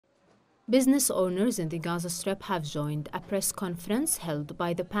Business owners in the Gaza Strip have joined a press conference held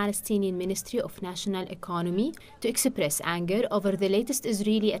by the Palestinian Ministry of National Economy to express anger over the latest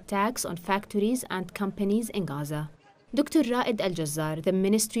Israeli attacks on factories and companies in Gaza. Dr. Raed Al-Jazzar, the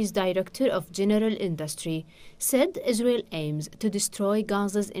ministry's director of general industry, said Israel aims to destroy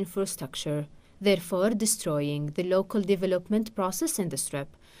Gaza's infrastructure, therefore destroying the local development process in the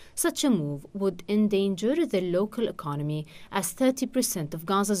Strip. Such a move would endanger the local economy, as 30% of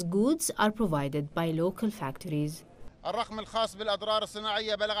Gaza's goods are provided by local factories.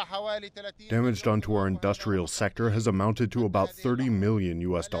 Damage done to our industrial sector has amounted to about $30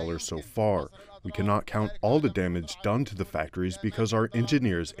 million so far. We cannot count all the damage done to the factories because our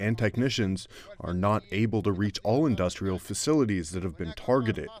engineers and technicians are not able to reach all industrial facilities that have been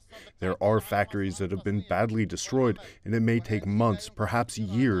targeted. There are factories that have been badly destroyed, and it may take months, perhaps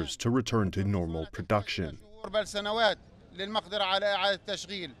years, to return to normal production.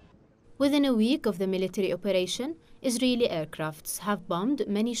 Within a week of the military operation, Israeli aircrafts have bombed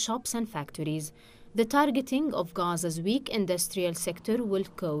many shops and factories. The targeting of Gaza's weak industrial sector will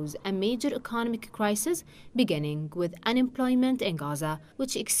cause a major economic crisis, beginning with unemployment in Gaza,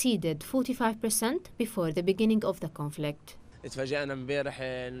 which exceeded 45% before the beginning of the conflict.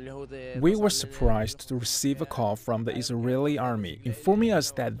 We were surprised to receive a call from the Israeli army informing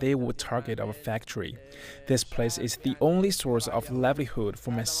us that they would target our factory. This place is the only source of livelihood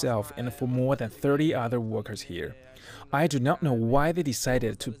for myself and for more than 30 other workers here. I do not know why they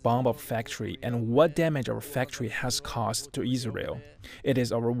decided to bomb our factory and what damage our factory has caused to Israel. It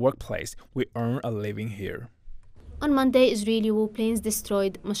is our workplace. We earn a living here. On Monday, Israeli warplanes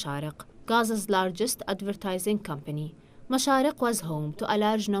destroyed Masharq, Gaza's largest advertising company. Masharq was home to a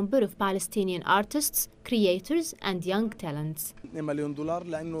large number of Palestinian artists, creators, and young talents.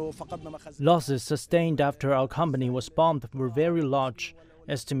 Losses sustained after our company was bombed were very large,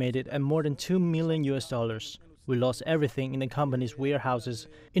 estimated at more than $2 million. We lost everything in the company's warehouses,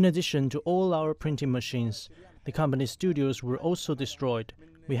 in addition to all our printing machines. The company's studios were also destroyed.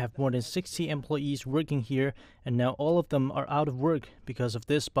 We have more than 60 employees working here, and now all of them are out of work because of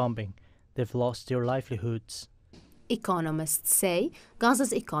this bombing. They've lost their livelihoods. Economists say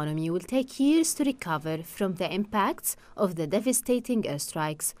Gaza's economy will take years to recover from the impacts of the devastating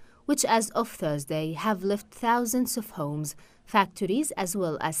airstrikes, which as of Thursday have left thousands of homes, factories, as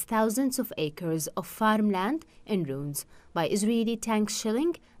well as thousands of acres of farmland in ruins by Israeli tank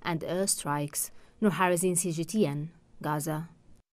shelling and airstrikes. Nur Harazin, CGTN, Gaza.